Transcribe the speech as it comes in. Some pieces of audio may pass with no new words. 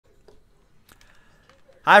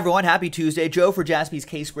Hi, everyone. Happy Tuesday. Joe for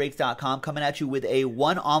jaspyscasebreaks.com coming at you with a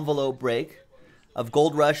one envelope break of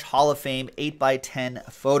Gold Rush Hall of Fame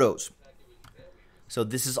 8x10 photos. So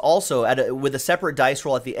this is also with a separate dice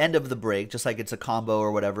roll at the end of the break, just like it's a combo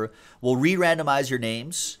or whatever. We'll re-randomize your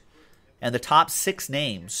names, and the top 6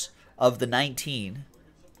 names of the 19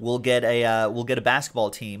 will get a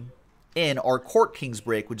basketball team in our Court Kings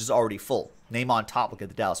break, which is already full. Name on top will get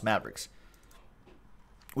the Dallas Mavericks,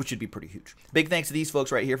 which should be pretty huge. Big thanks to these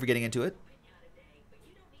folks right here for getting into it.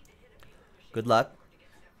 Good luck.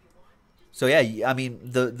 So yeah, I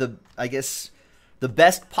mean I guess the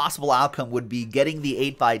best possible outcome would be getting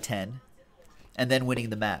the 8x10 and then winning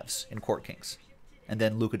the Mavs in Court Kings and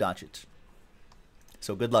then Luka Doncic.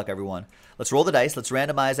 So good luck, everyone. Let's roll the dice. Let's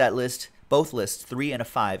randomize that list, both lists, 3 and a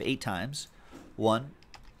 5, 8 times. 1,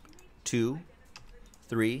 2,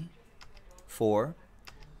 3, 4,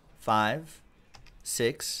 5,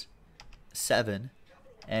 6, 7,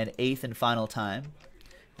 and 8th and final time.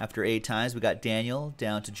 After 8 times, we got Daniel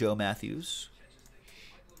down to Joe Matthews.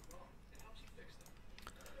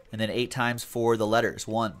 And then 8 times for the letters.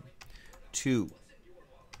 1, 2,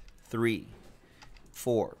 3,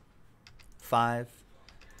 4, 5,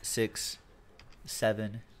 6,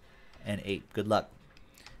 7, and 8. Good luck.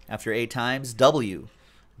 After 8 times, W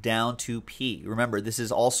down to P. Remember, this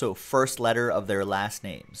is also first letter of their last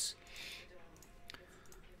names.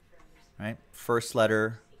 Right? First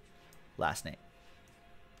letter, last name.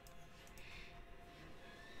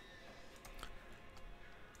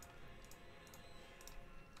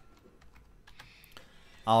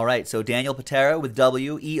 All right, so Daniel Patera with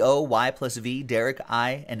W, E-O, Y plus V, Derek,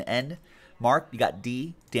 I, and N. Mark, you got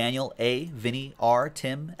D, Daniel, A, Vinny, R,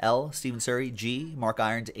 Tim, L, Stephen Surrey, G, Mark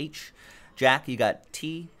Irons, H. Jack, you got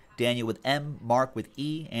T, Daniel with M, Mark with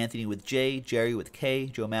E, Anthony with J, Jerry with K,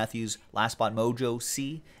 Joe Matthews, Last Spot Mojo,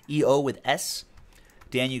 C, E-O with S.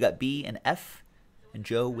 Dan, you got B and F, and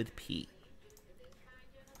Joe with P.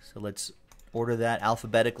 So let's order that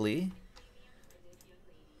alphabetically.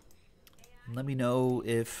 Let me know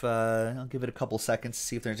if, I'll give it a couple seconds to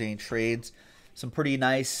see if there's any trades. Some pretty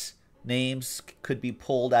nice names could be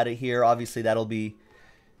pulled out of here. Obviously, that'll be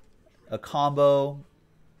a combo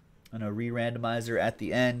and a re-randomizer at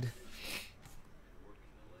the end.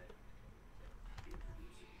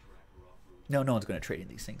 No one's going to trade in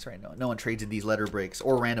these things right now. No one trades in these letter breaks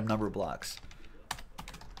or random number blocks.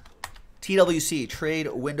 TWC, trade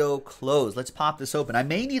window closed. Let's pop this open. I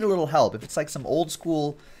may need a little help. If it's like some old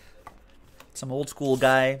school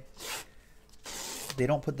guy, they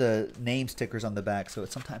don't put the name stickers on the back, so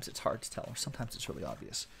sometimes it's hard to tell, or sometimes it's really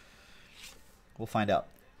obvious. We'll find out.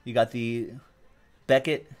 You got the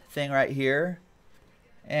Beckett thing right here,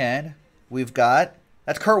 and we've got,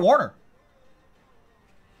 that's Kurt Warner.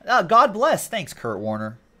 God bless. Thanks, Kurt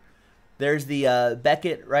Warner. There's the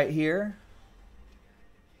Beckett right here.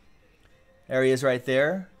 There he is right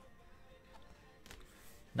there.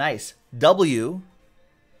 Nice. W.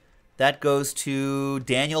 That goes to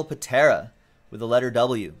Daniel Patera with the letter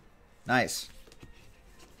W. Nice.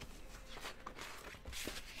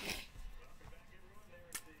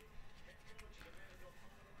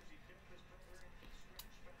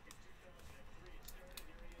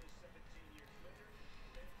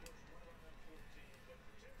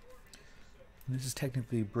 This is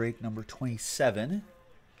technically break number 27.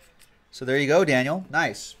 So there you go, Daniel.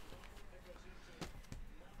 Nice.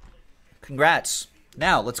 Congrats.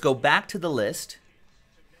 Now, let's go back to the list.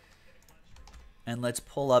 And let's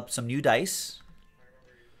pull up some new dice.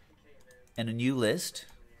 And a new list.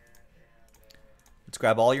 Let's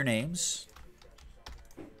grab all your names.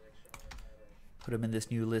 Put them in this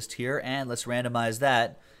new list here. And let's randomize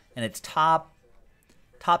that. And it's top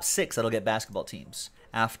 6 that'll get basketball teams.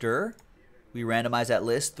 After we randomize that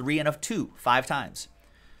list, 3 and a 2, 5 times.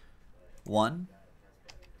 1,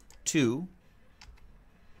 2,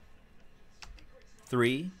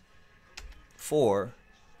 3, 4,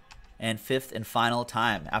 and 5th and final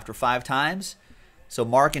time. After 5 times, so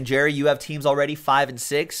Mark and Jerry, you have teams already, 5 and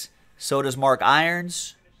 6. So does Mark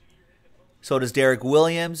Irons. So does Derek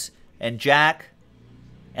Williams and Jack.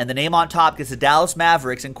 And the name on top gets the Dallas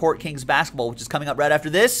Mavericks and Court Kings basketball, which is coming up right after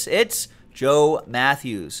this. It's Joe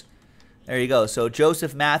Matthews. There you go. So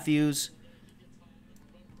Joseph Matthews.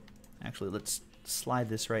 Actually, let's slide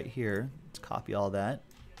this right here. Let's copy all that.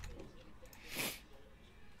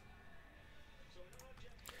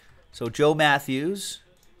 So Joe Matthews,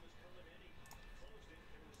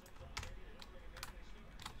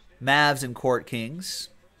 Mavs and Court Kings.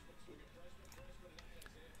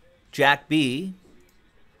 Jack B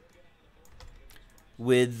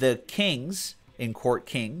with the Kings in Court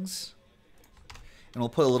Kings. And we'll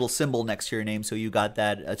put a little symbol next to your name so you got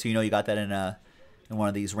that. So you know you got that in one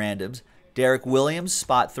of these randoms. Derek Williams,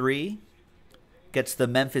 spot 3, gets the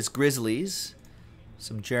Memphis Grizzlies.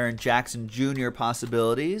 Some Jaren Jackson Jr.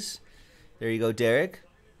 possibilities. There you go, Derek.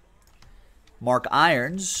 Mark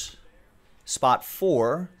Irons, spot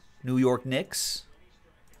 4, New York Knicks.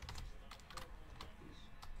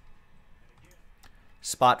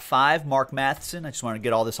 Spot 5, Mark Matheson. I just want to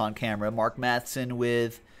get all this on camera. Mark Matheson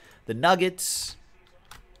with the Nuggets.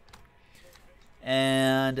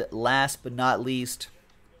 And last but not least,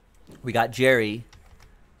 we got Jerry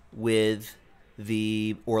with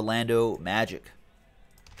the Orlando Magic.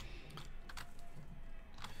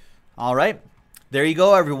 All right. There you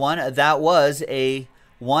go, everyone. That was a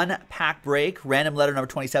one-pack break. Random letter number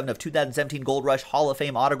 27 of 2017 Gold Rush Hall of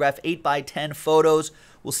Fame autograph 8x10 photos.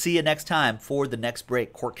 We'll see you next time for the next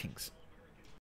break. Court Kings.